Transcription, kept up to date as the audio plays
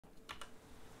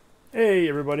Hey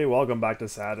everybody, welcome back to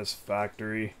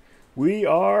Satisfactory. We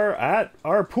are at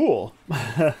our pool.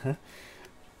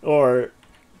 Or,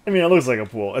 I mean, it looks like a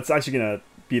pool. It's actually going to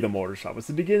be the motor shop. It's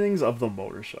the beginnings of the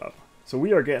motor shop. So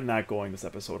we are getting that going this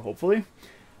episode, hopefully.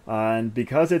 And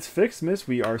because it's Fixmas,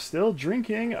 we are still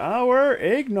drinking our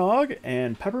eggnog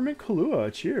and peppermint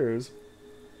Kahlua. Cheers.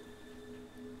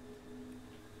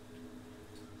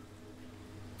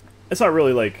 It's not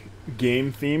really like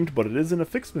game themed, but it is in a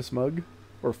Fixmas mug.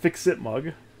 Or Fix It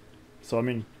mug. So, I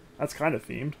mean, that's kind of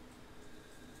themed.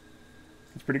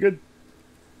 It's pretty good.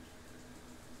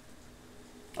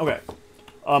 Okay.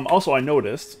 Also, I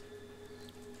noticed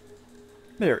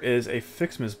there is a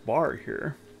Fixmas bar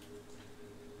here,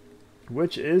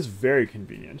 which is very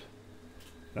convenient.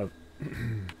 Now,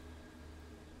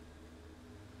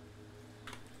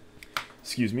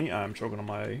 excuse me, I'm choking on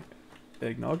my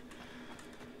eggnog.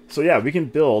 So yeah, we can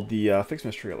build the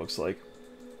Fixmas tree, it looks like.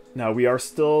 Now, we are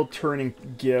still turning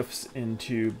gifts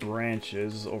into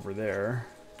branches over there.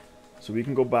 So we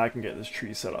can go back and get this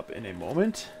tree set up in a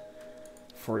moment.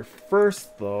 For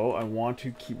first, though, I want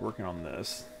to keep working on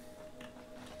this.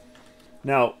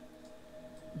 Now,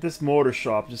 this motor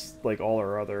shop, just like all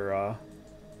our other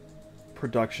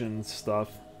production stuff,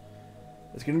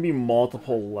 it's going to be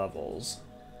multiple levels.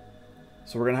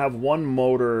 So we're going to have one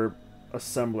motor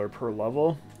assembler per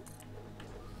level.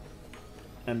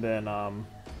 And then,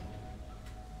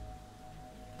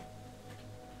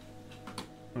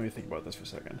 let me think about this for a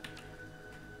second.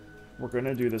 We're going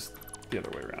to do this the other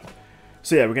way around.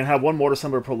 So yeah, we can have one motor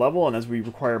assembler per level, and as we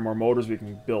require more motors, we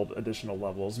can build additional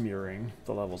levels, mirroring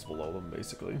the levels below them,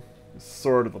 basically. It's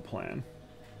sort of the plan.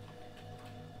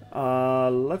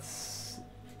 Let's...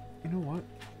 You know what?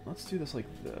 Let's do this like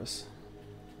this.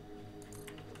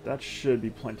 That should be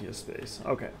plenty of space.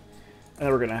 Okay. And then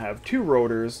we're going to have 2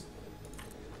 rotors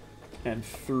and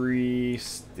 3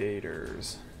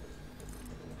 stators.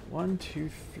 1, 2,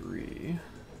 3.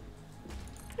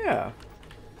 Yeah.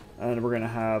 And we're going to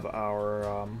have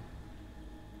our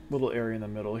little area in the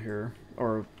middle here.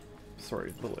 Or,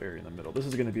 sorry, little area in the middle. This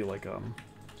is going to be like,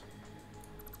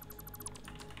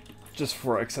 just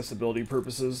for accessibility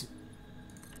purposes.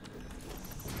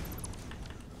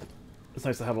 It's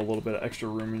nice to have a little bit of extra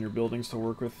room in your buildings to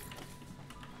work with.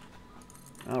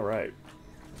 Alright.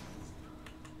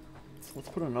 So let's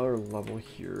put another level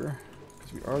here,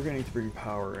 because we are going to need to bring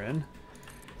power in.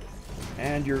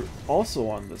 And you're also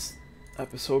on this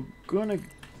episode gonna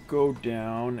go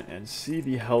down and see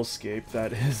the hellscape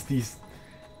that is these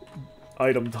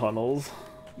item tunnels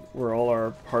where all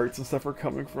our parts and stuff are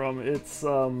coming from. It's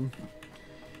a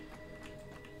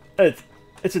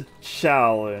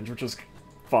challenge, which is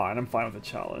fine. I'm fine with the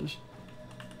challenge.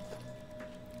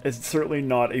 It's certainly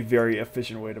not a very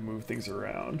efficient way to move things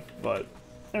around, but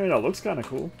I mean, it looks kind of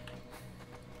cool.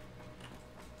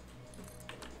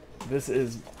 This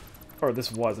is, or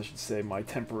this was, I should say, my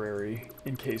temporary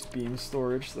encased beam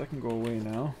storage, so that can go away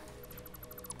now.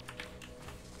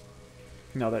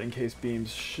 Now that encased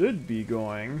beams should be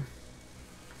going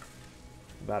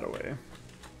that away.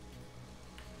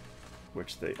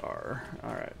 Which they are.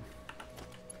 Alright.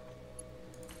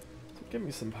 So give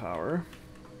me some power.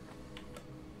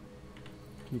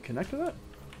 Can you connect to that?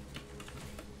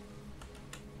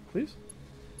 Please?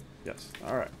 Yes.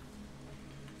 Alright.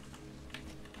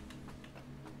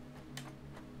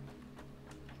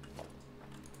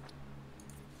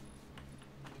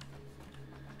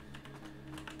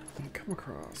 Come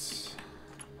across.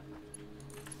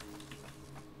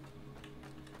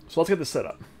 So let's get this set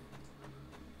up.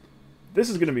 This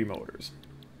is going to be motors.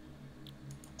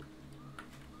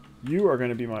 You are going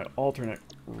to be my alternate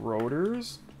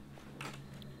rotors.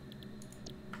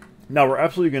 Now we're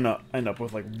absolutely going to end up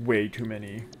with like way too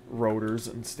many rotors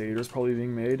and stators probably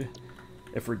being made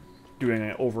if we're doing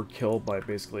an overkill by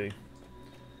basically...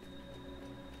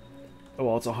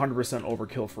 Well, it's 100%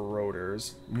 overkill for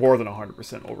rotors. More than 100%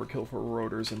 overkill for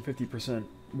rotors and 50%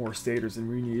 more stators than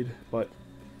we need, but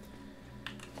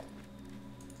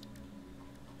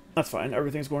that's fine.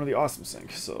 Everything's going to the awesome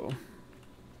sink, so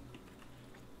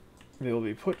they will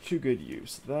be put to good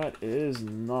use. That is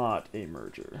not a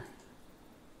merger.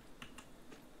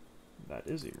 That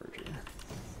is a merger.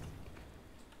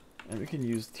 And we can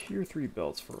use tier 3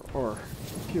 belts for, or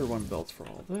tier 1 belts for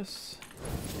all this.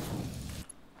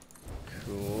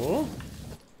 Cool.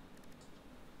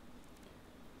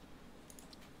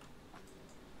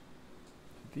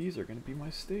 These are going to be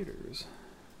my stators.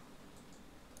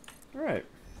 Alright.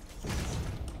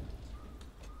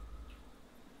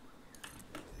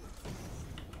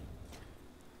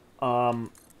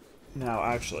 Now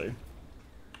actually,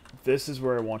 this is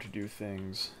where I want to do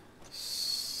things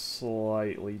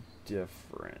slightly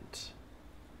different.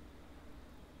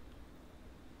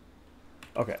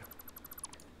 Okay.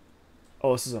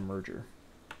 Oh, this is a merger.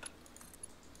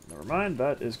 Never mind,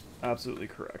 that is absolutely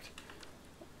correct.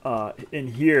 In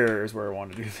here is where I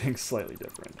want to do things slightly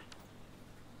different.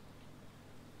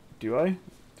 Do I?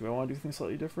 Do I want to do things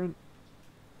slightly different?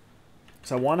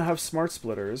 So I want to have smart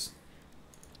splitters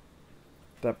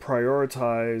that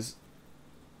prioritize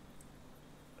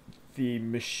the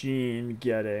machine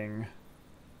getting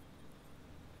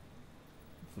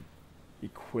the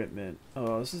equipment.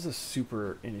 Oh, this is a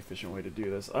super inefficient way to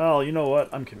do this. Oh, you know what?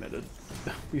 I'm committed.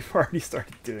 We've already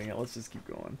started doing it. Let's just keep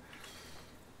going.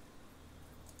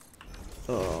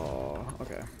 Oh,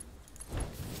 okay.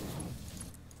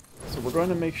 So we're going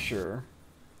to make sure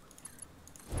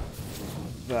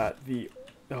that the...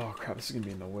 Oh, crap. This is going to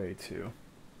be in the way, too.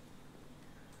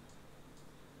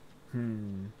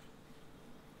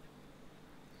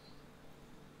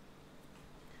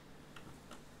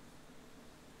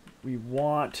 We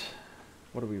want...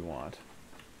 What do we want?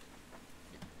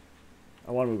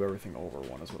 I want to move everything over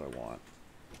one is what I want.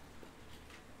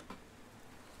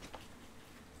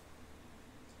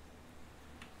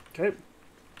 Okay.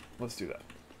 Let's do that.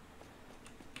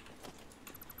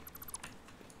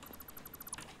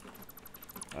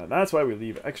 And that's why we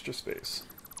leave extra space.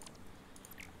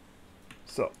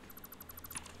 So.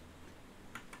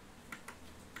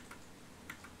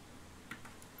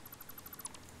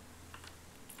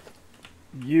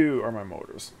 You are my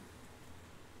motors.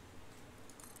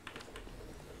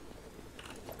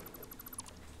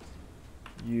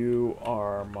 You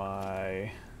are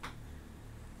my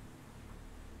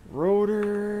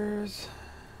rotors.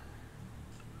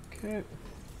 Okay.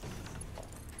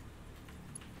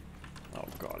 Oh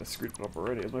god, I screwed it up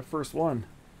already. It's my first one.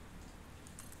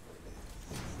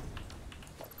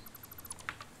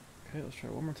 Okay, let's try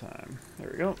one more time. There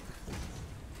we go.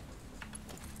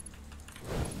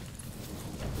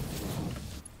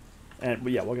 And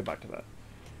yeah, we'll get back to that.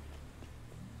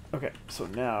 Okay, so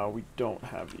now we don't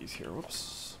have these here.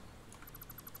 Whoops.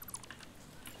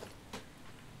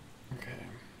 Okay.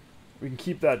 We can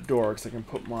keep that door because I can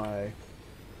put my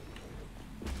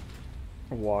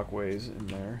walkways in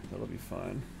there. That'll be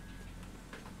fine.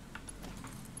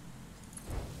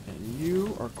 And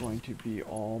you are going to be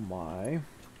all my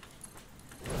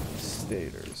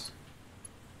stators.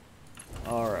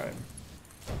 Alright.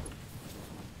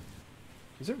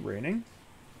 Is it raining?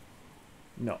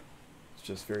 No. It's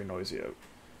just very noisy out.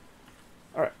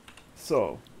 Alright.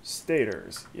 So,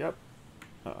 stators. Yep.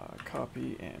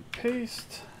 Copy and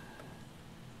paste.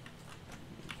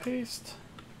 Paste.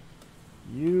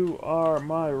 You are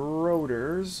my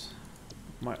rotors.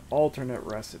 My alternate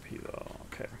recipe, though.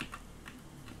 Okay.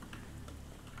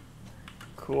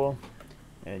 Cool.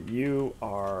 And you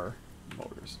are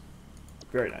motors.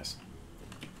 Very nice.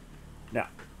 Now,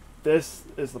 this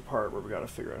is the part where we got to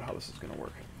figure out how this is going to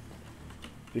work.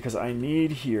 Because I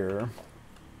need here...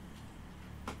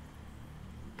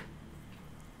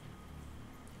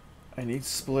 I need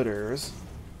splitters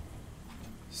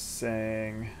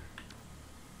saying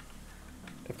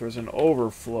if there's an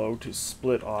overflow to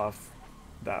split off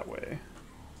that way.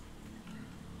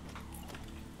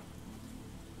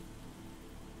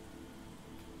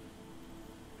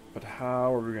 But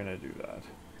how are we going to do that?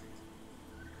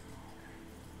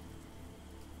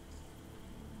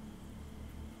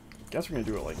 I guess we're going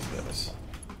to do it like this.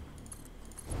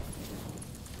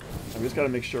 And we just got to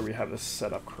make sure we have this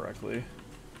set up correctly.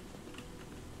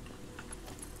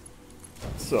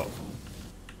 So,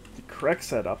 the correct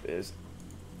setup is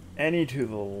any to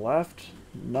the left,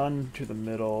 none to the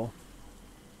middle,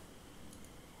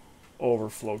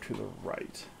 overflow to the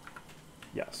right.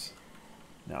 Yes.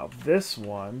 Now this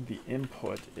one, the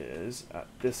input is at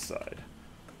this side.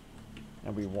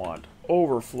 And we want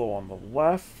overflow on the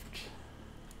left,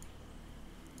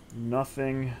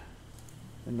 nothing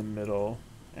in the middle,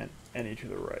 and any to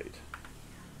the right.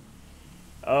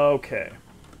 Okay.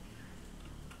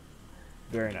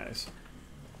 Very nice.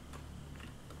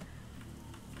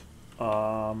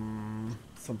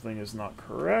 Something is not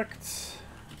correct.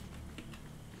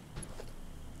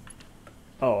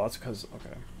 Oh, that's because,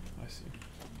 okay, I see.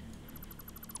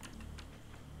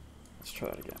 Let's try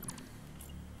that again.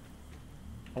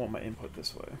 I want my input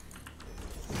this way.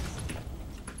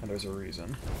 And there's a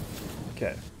reason.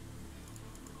 Okay.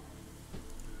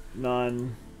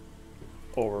 None.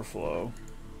 Overflow.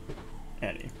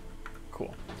 Any.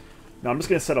 Cool. Now I'm just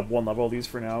going to set up one level of these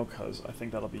for now, because I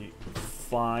think that'll be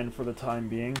fine for the time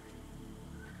being.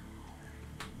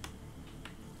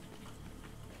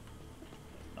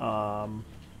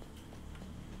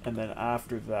 And then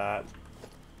after that,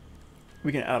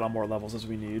 we can add on more levels as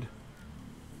we need.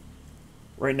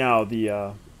 Right now,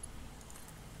 the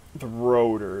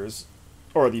rotors,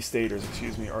 or the stators,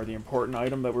 excuse me, are the important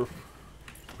item that we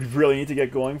really need to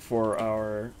get going for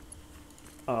our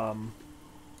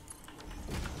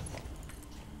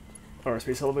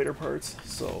space elevator parts.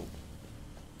 So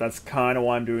that's kind of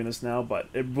why I'm doing this now, but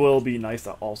it will be nice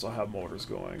to also have motors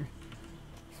going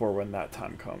for when that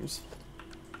time comes.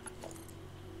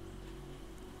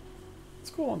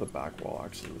 Let's go on the back wall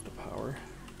actually with the power.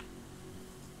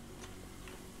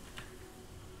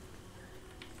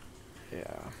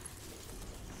 Yeah.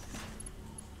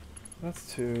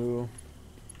 That's two.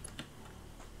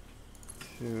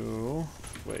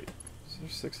 Wait, is there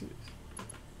 6 of these?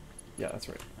 Yeah, that's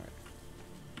right. Alright.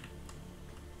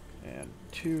 And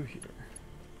 2 here.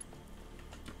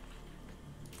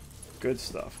 Good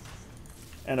stuff.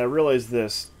 And I realize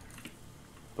this.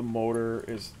 The motor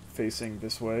is facing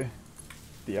this way.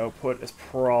 The output is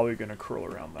probably going to curl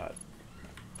around that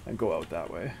and go out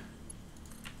that way.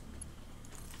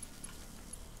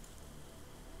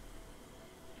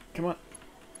 Come on.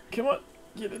 Come on.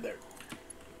 Get in there.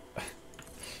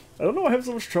 I don't know why I have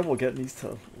so much trouble getting these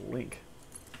to link.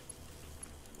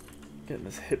 Getting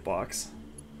this hitbox.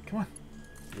 Come on.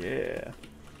 Yeah.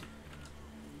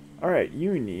 Alright,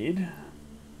 you need...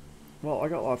 Well, I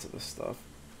got lots of this stuff.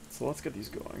 So let's get these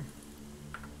going.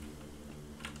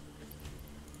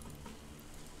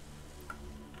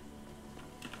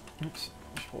 Oops.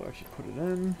 I should probably actually put it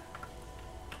in.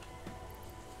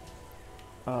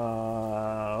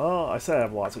 Well, I said I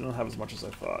have lots. I don't have as much as I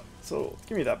thought. So,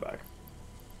 give me that back.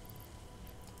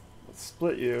 Let's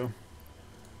split you.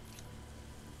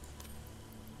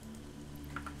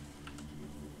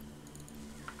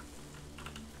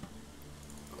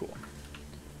 Cool.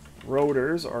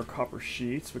 Rotors are copper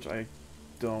sheets, which I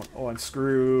don't... Oh, and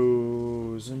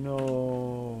screws.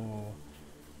 No.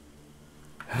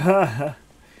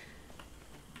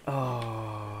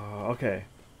 Oh, okay.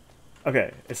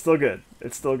 Okay, it's still good.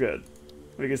 It's still good.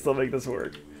 We can still make this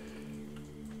work.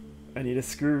 I need a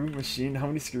screw machine. How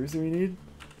many screws do we need?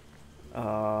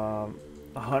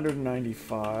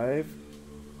 195.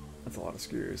 That's a lot of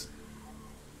screws.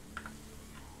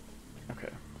 Okay.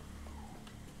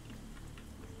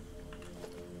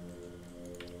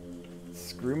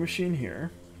 Screw machine here.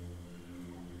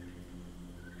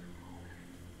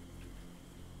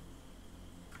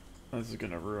 This is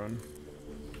gonna ruin.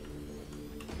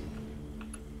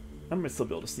 I might still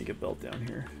be able to sneak a belt down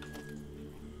here.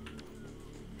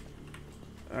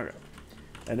 Okay.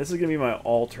 And this is going to be my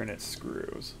alternate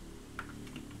screws.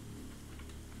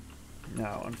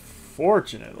 Now,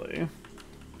 unfortunately,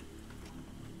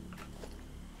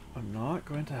 I'm not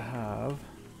going to have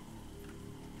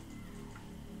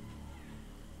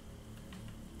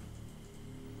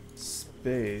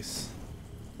space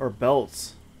or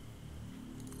belts.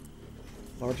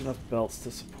 Large enough belts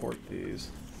to support these.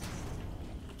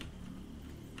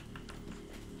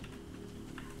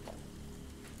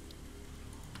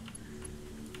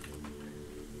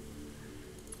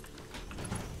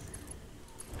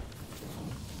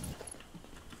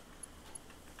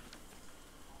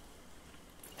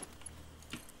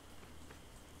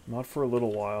 Not for a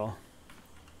little while.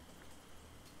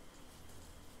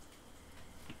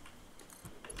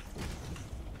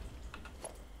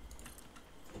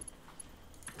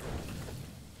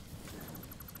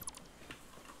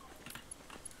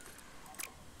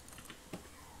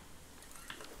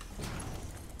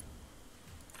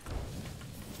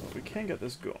 Well, we can get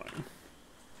this going.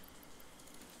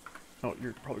 Oh,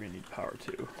 you're probably gonna need power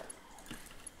too.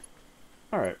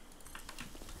 Alright.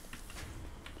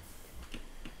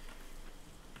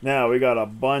 Now we got a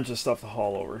bunch of stuff to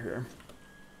haul over here.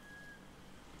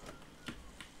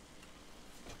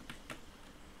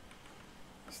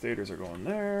 Stators are going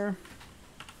there.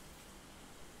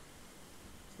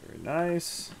 Very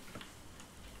nice.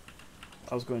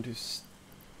 I was going to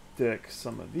stick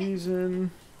some of these in.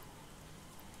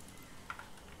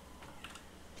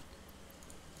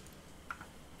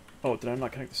 Oh, did I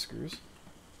not connect the screws?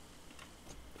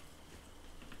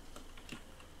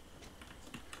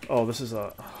 Oh, this is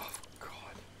a... Oh, God.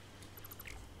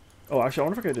 Oh, actually, I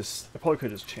wonder if I could just... I probably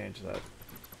could just change that.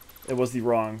 It was the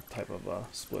wrong type of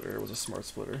splitter. It was a smart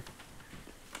splitter.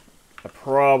 I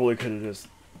probably could have just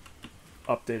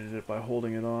updated it by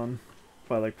holding it on.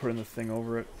 By, like, putting the thing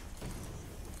over it.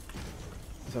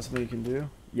 Is that something you can do?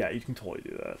 Yeah, you can totally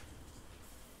do that.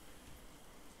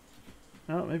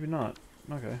 No, maybe not.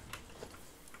 Okay.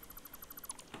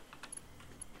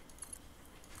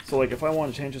 So, like, if I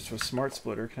want to change this to a smart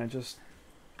splitter, can I just...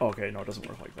 Oh, okay, no, it doesn't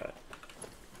work like that.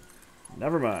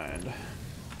 Never mind.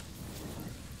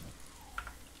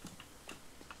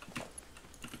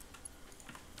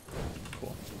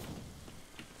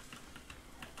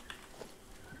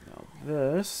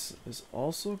 this is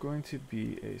also going to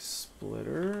be a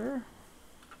splitter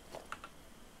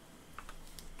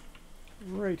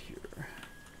right here.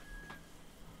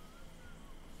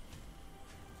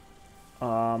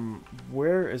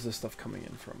 Where is this stuff coming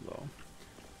in from, though?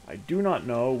 I do not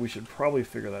know. We should probably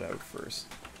figure that out first.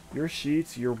 Your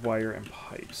sheets, your wire, and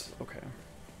pipes. Okay.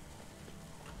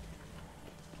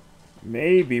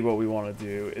 Maybe what we want to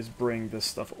do is bring this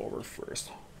stuff over first.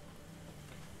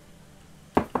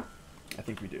 I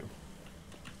think we do.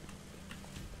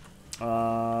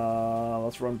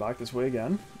 Let's run back this way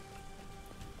again.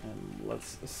 And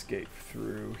let's escape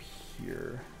through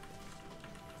here.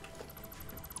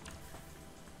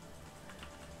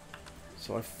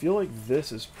 So I feel like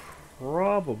this is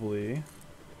probably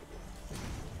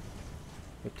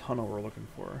the tunnel we're looking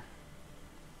for.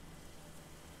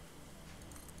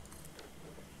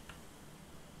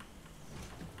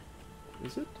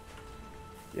 Is it?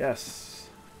 Yes.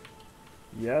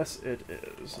 Yes, it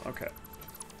is. Okay.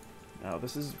 Now,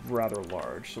 this is rather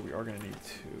large, so we are going to need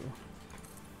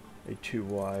a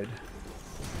 2-wide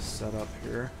setup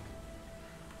here.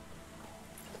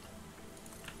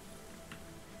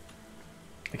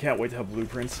 I can't wait to have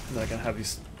blueprints, and then I can have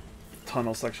these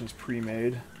tunnel sections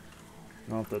pre-made. I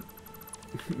don't have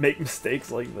to make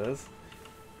mistakes like this.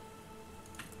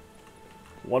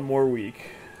 One more week.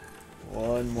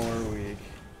 One more week.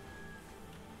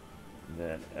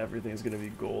 Then everything's gonna be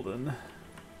golden.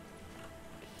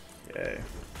 Okay.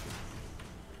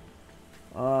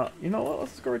 You know what?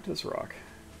 Let's go right to this rock.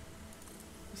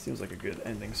 This seems like a good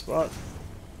ending spot.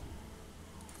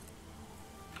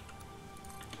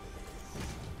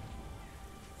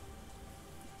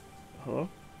 Hello?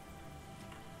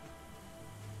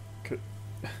 Could...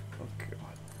 Oh,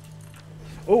 God.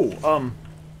 Oh,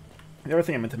 the other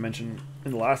thing I meant to mention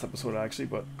in the last episode, actually,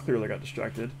 but clearly got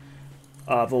distracted.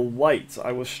 The lights.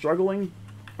 I was struggling,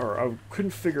 or I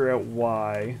couldn't figure out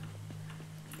why,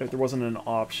 if there wasn't an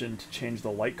option to change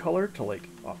the light color to, like,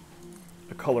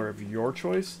 a color of your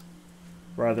choice,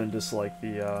 rather than just, like,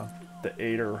 the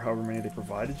 8 or however many they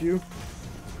provided you.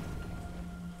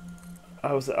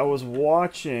 I was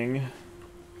watching...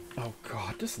 Oh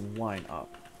god, just line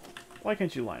up. Why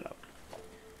can't you line up?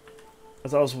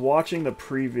 As I was watching the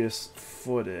previous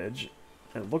footage,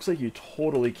 it looks like you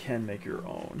totally can make your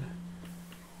own.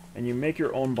 And you make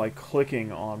your own by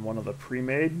clicking on one of the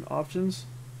pre-made options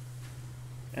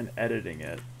and editing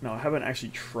it. Now, I haven't actually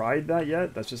tried that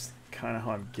yet. That's just kind of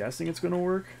how I'm guessing it's going to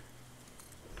work.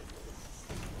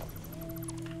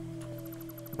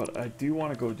 But I do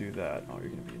want to go do that. Oh, you're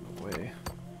going to be in the way.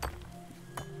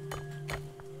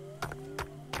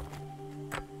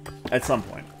 At some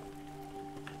point.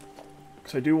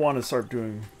 Because I do want to start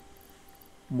doing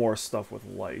more stuff with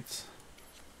lights.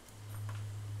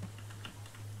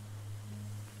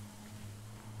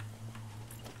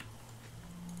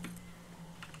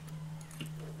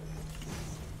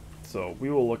 So we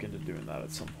will look into doing that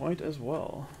at some point as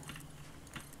well.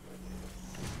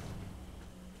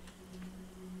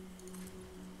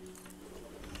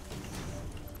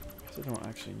 Because I don't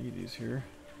actually need these here.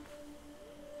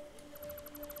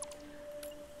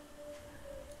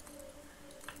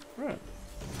 Right.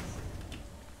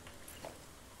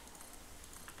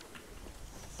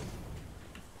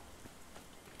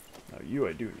 Now you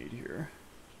I do need here.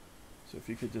 So if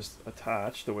you could just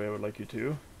attach the way I would like you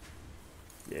to.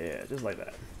 Yeah, just like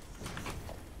that.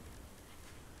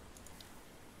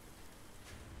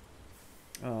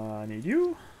 I need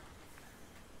you.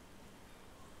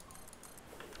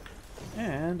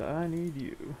 And I need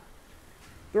you.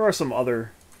 There are some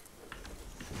other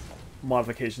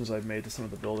modifications I've made to some of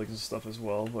the buildings and stuff as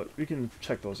well, but we can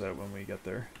check those out when we get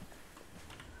there.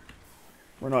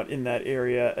 We're not in that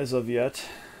area as of yet.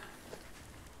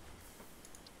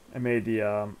 I made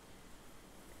the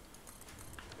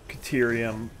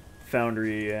Caterium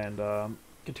foundry and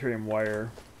Caterium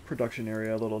wire production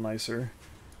area a little nicer.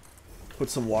 Put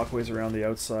some walkways around the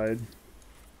outside.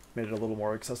 Made it a little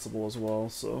more accessible as well,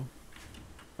 so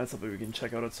that's something we can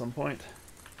check out at some point.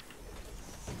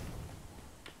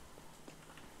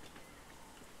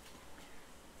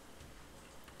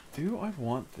 Do I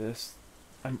want this?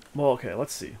 Well, okay,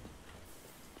 let's see.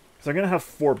 Because I'm going to have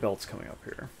 4 belts coming up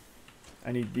here.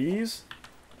 I need these.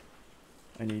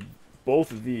 I need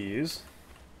both of these.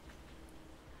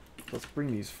 Let's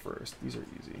bring these first. These are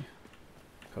easy.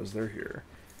 Because they're here.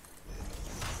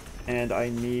 And I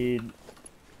need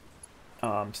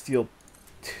steel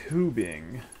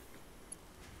tubing.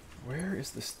 Where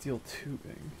is the steel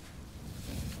tubing?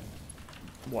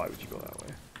 Why would you go that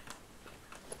way?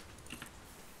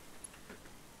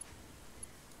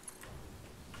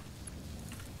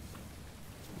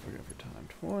 Looking for time.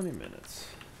 20 minutes.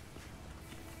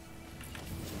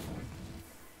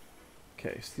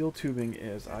 Okay, steel tubing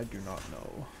is... I do not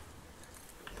know.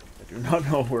 I do not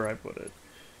know where I put it.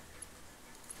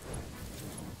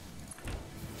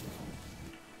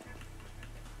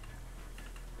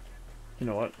 You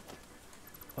know what?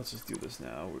 Let's just do this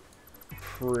now. We're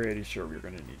pretty sure we're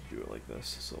going to need to do it like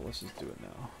this, so let's just do it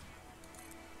now.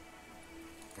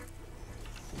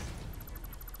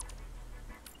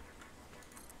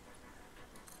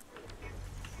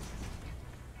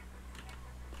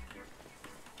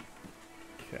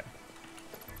 Okay.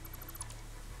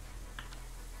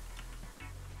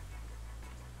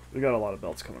 We got a lot of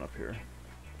belts coming up here.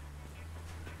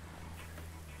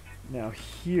 Now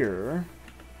here...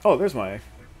 Oh, there's my...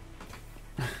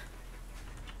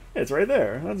 It's right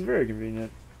there. That's very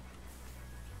convenient.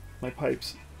 My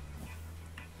pipes.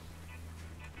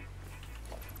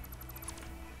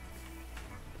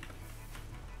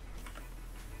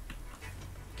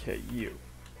 Okay, you.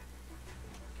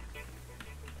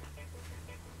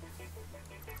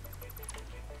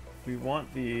 We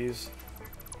want these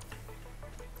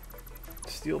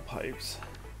steel pipes,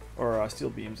 or steel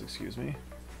beams, excuse me,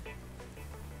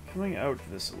 coming out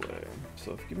this way.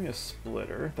 So if give me a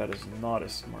splitter, that is not a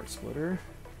smart splitter.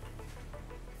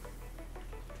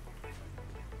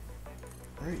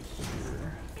 Right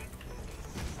here.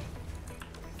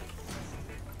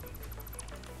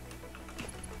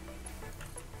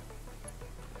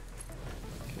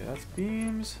 Okay, that's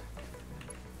beams.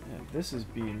 And this is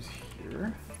beams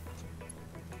here.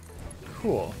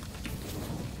 Cool.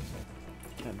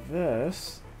 And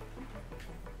this...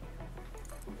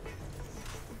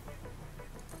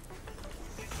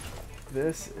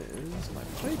 This is my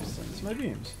pipes, and this is my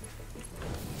beams.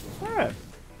 Alright.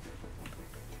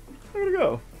 There we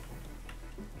go.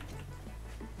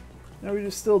 Now we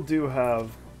just still do have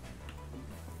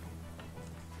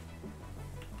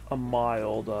a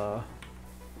mild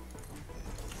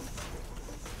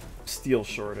steel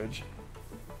shortage.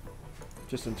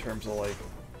 Just in terms of like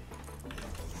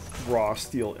raw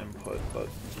steel input, but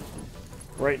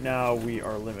right now we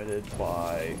are limited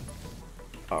by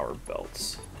our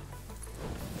belts.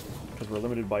 Because we're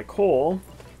limited by coal.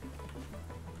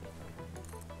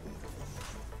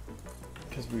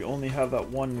 Because we only have that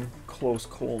one close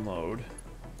coal node.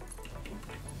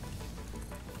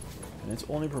 And it's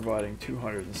only providing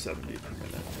 270 per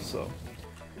minute. So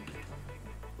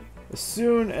as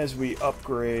soon as we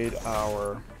upgrade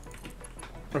our...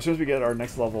 Or as soon as we get our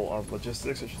next level of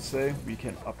logistics, I should say, we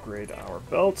can upgrade our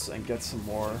belts and get some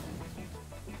more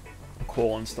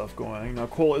coal and stuff going. Now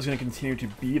coal is going to continue to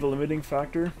be the limiting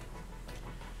factor.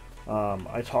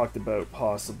 I talked about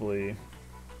possibly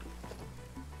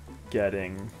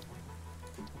getting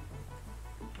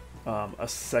a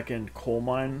second coal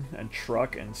mine and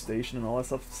truck and station and all that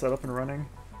stuff set up and running,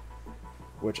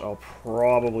 which I'll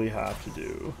probably have to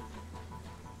do,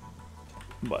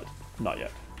 but not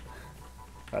yet.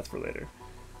 That's for later.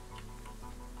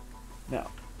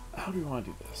 Now, how do we want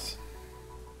to do this?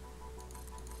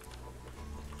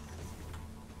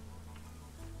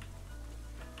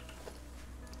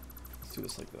 Let's do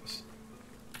this like this.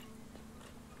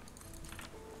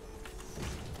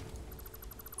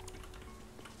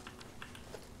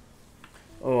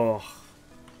 Oh,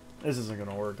 this isn't going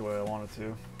to work the way I want it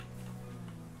to.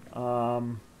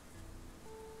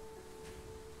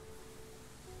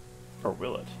 Or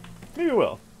will it? Maybe it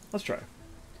will. Let's try.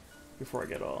 Before I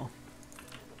get all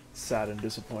sad and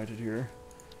disappointed here.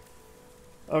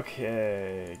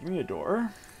 Okay, give me a door.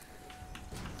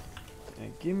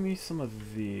 And give me some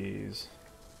of these.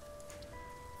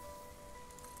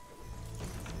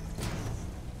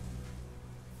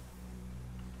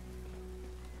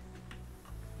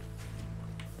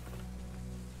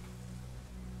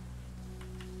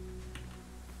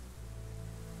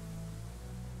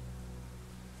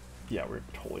 Yeah, we're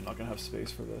totally not going to have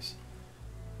space for this.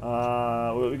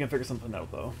 We can figure something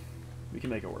out, though. We can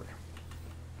make it work.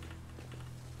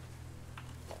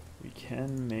 We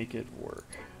can make it work.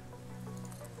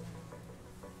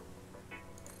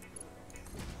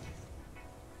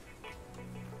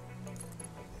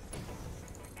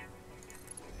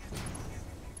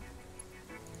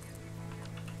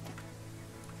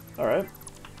 Alright.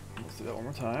 Let's do that one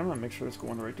more time and make sure it's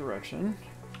going the right direction.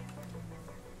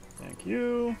 Thank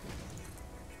you.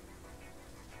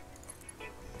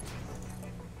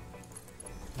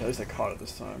 At least I caught it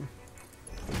this time.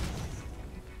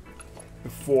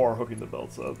 Before hooking the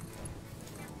belts up.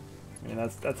 I mean,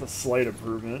 that's a slight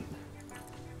improvement.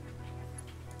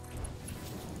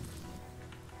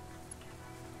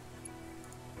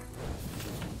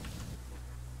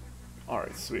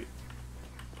 Alright, sweet.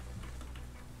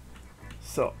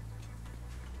 So,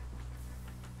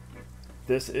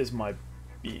 this is my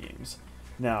beams.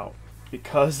 Now,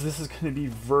 because this is going to be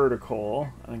vertical,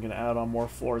 I'm going to add on more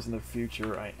floors in the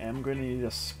future, I am going to need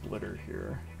a splitter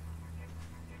here.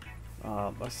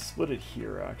 Let's split it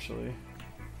here, actually.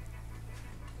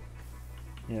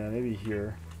 Yeah, maybe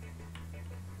here.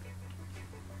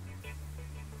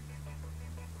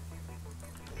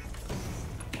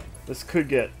 This could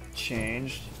get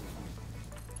changed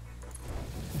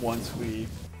once we...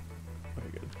 Okay,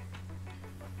 good.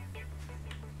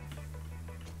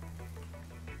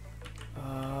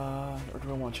 Or do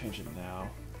I want to change it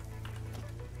now?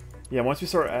 Yeah, once we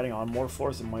start adding on more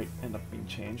floors, it might end up being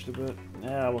changed a bit.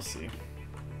 Yeah, we'll see.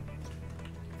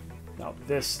 Now,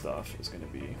 this stuff is going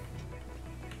to be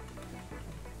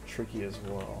tricky as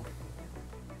well.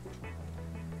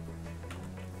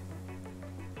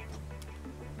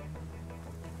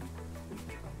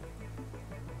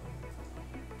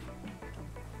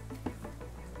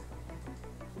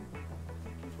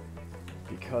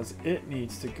 Because it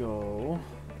needs to go...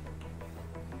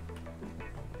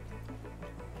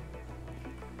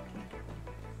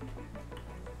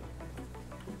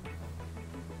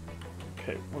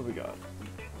 Okay, what do we got?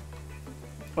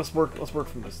 Let's work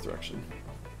from this direction.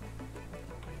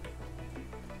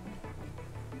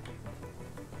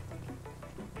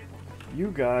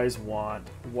 You guys want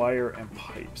wire and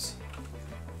pipes.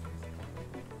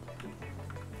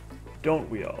 Don't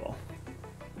we all?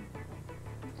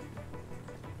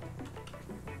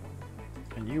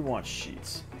 And you want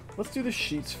sheets. Let's do the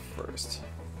sheets first.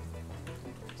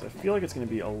 Because I feel like it's going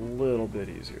to be a little bit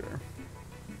easier.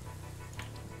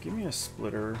 Give me a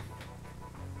splitter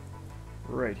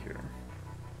right here.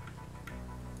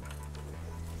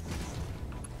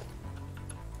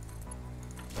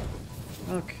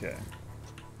 Okay.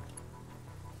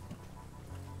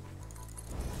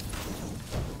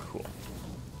 Cool.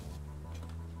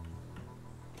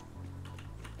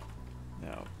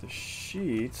 Now, the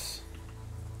sheets...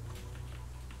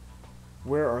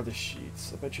 Where are the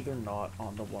sheets? I bet you they're not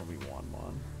on the one we want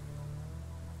one.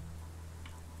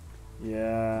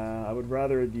 Yeah, I would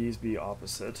rather these be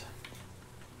opposite.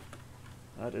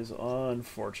 That is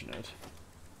unfortunate.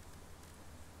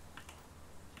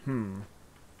 Okay,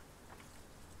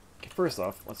 first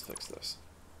off, let's fix this.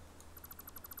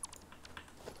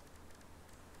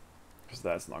 Because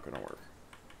that's not going to work.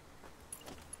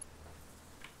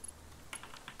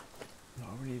 No,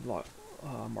 we need Mark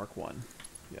 1.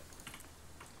 Yeah.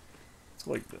 Let's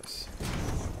go like this.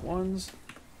 Mark 1s.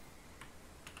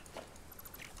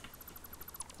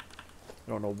 I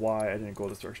don't know why I didn't go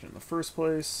this direction in the first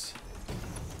place.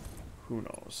 Who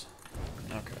knows?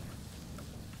 Okay.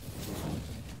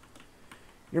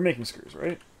 You're making screws,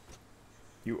 right?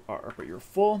 You are, but you're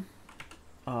full.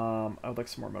 I would like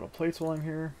some more metal plates while I'm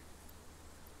here.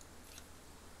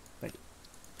 Thank you.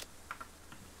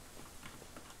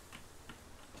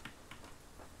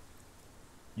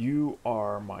 You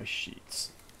are my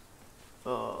sheets.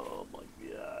 Oh my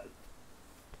god.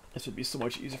 This would be so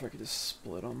much easier if I could just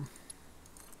split them.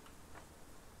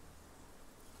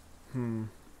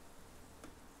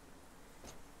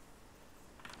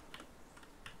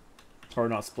 Or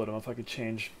not split them, if I could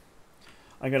change.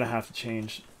 I'm gonna have to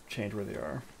change where they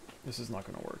are. This is not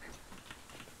gonna work.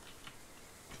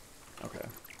 Okay.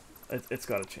 It's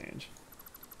gotta change.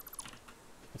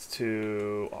 It's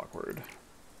too awkward.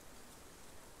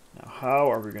 Now,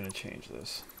 how are we gonna change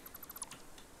this?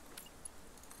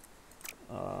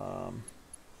 Go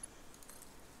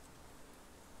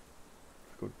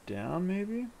down,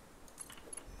 maybe?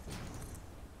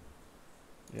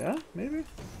 Yeah, maybe?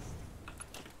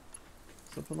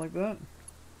 Something like that?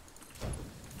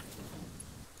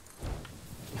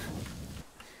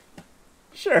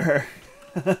 Sure.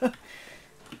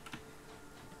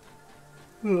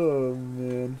 Oh,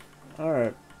 man.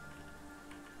 Alright.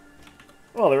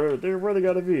 Well, they're where they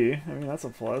gotta be. I mean, that's a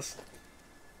plus.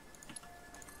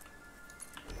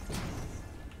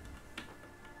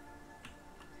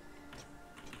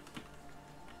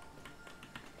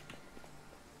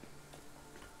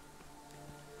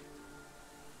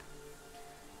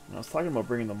 I was talking about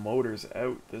bringing the motors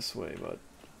out this way, but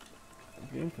I'm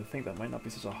beginning to think that might not be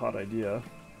such a hot idea.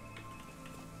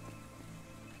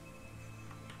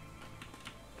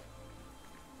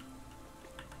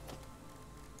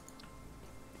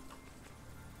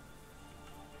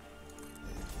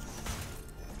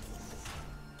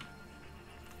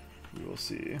 We will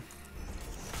see.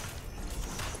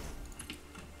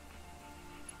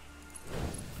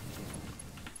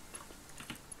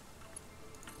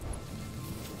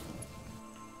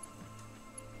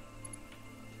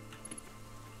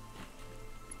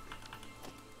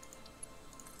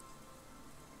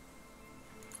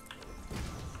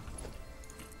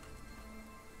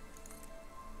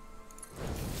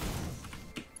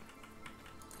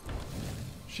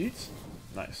 Sheets?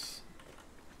 Nice.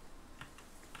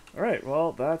 Alright,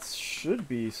 well, that should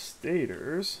be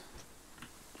stators.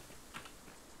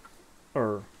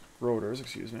 Or rotors,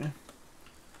 excuse me.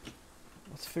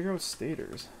 Let's figure out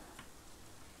stators.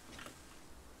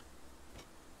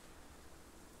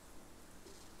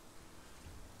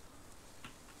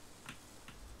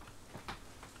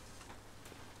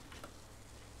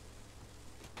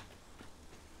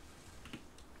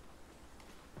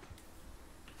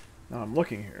 Now I'm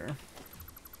looking here.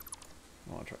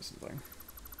 I want to try something.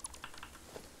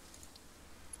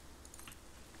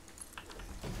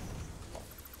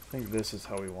 I think this is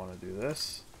how we want to do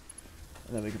this.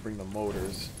 And then we can bring the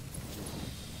motors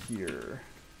here.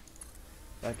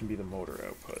 That can be the motor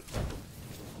output.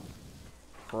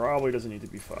 Probably doesn't need to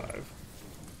be 5.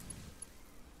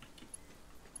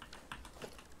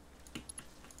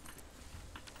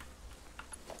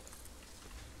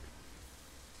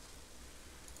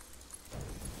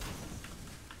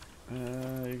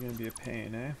 You're gonna be a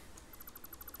pain, eh?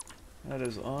 That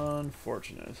is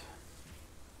unfortunate.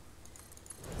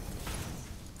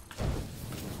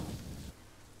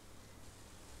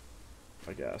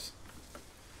 I guess.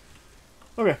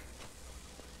 Okay.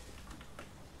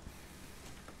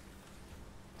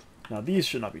 Now these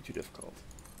should not be too difficult.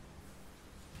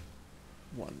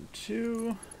 1,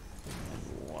 2,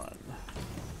 and 1.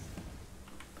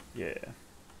 Yeah.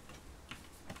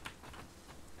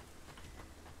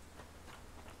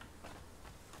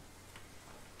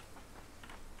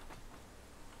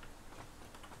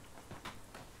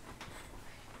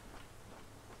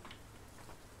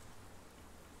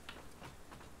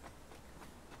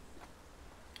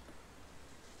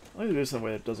 I like to do this in a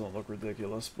way that doesn't look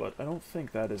ridiculous, but I don't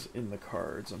think that is in the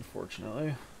cards,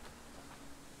 unfortunately.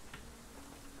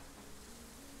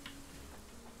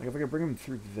 Like, if I could bring him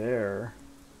through there...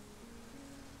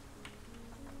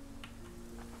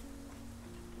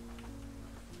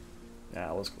 Yeah,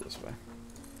 let's go this way.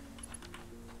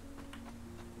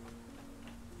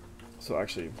 So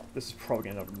actually, this is probably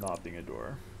going to end up not being a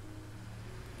door.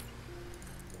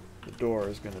 The door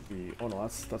is going to be... Oh no,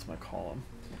 that's my column.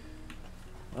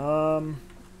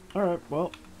 Alright,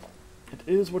 well, it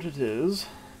is what it is.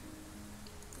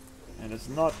 And it's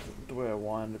not the way I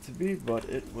wanted it to be, but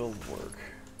it will work.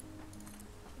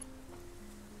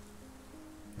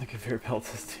 The conveyor belt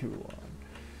is too long.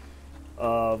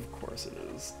 Of course it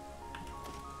is.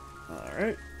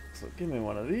 Alright, so give me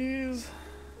one of these.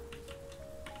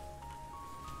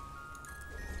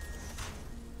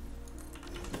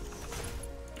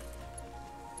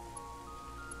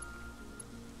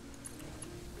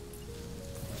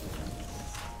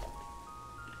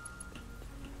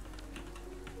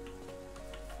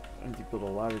 I need to build a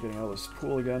ladder getting out of this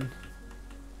pool again.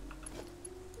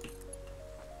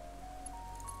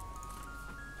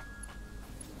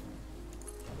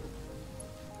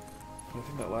 I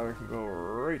think that ladder can go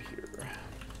right here.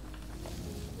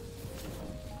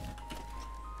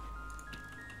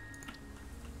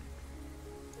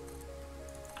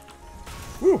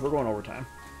 Woo, we're going overtime.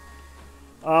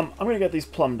 I'm going to get these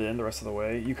plumbed in the rest of the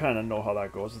way. You kind of know how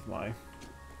that goes with my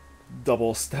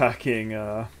double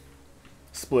stacking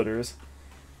splitters.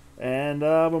 And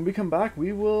when we come back,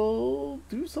 we will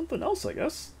do something else, I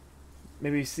guess.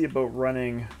 Maybe see about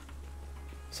running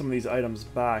some of these items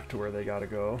back to where they gotta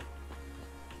go.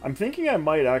 I'm thinking I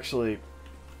might actually...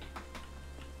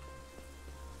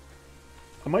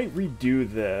 I might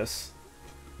redo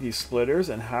these splitters,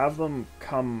 and have them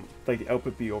come, like the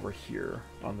output be over here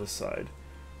on this side.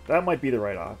 That might be the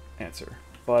right answer.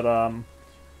 But,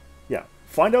 yeah.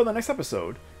 Find out in the next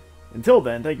episode. Until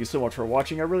then, thank you so much for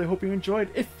watching. I really hope you enjoyed.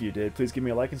 If you did, please give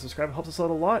me a like and subscribe. It helps us out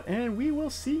a lot, and we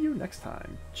will see you next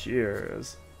time.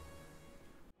 Cheers.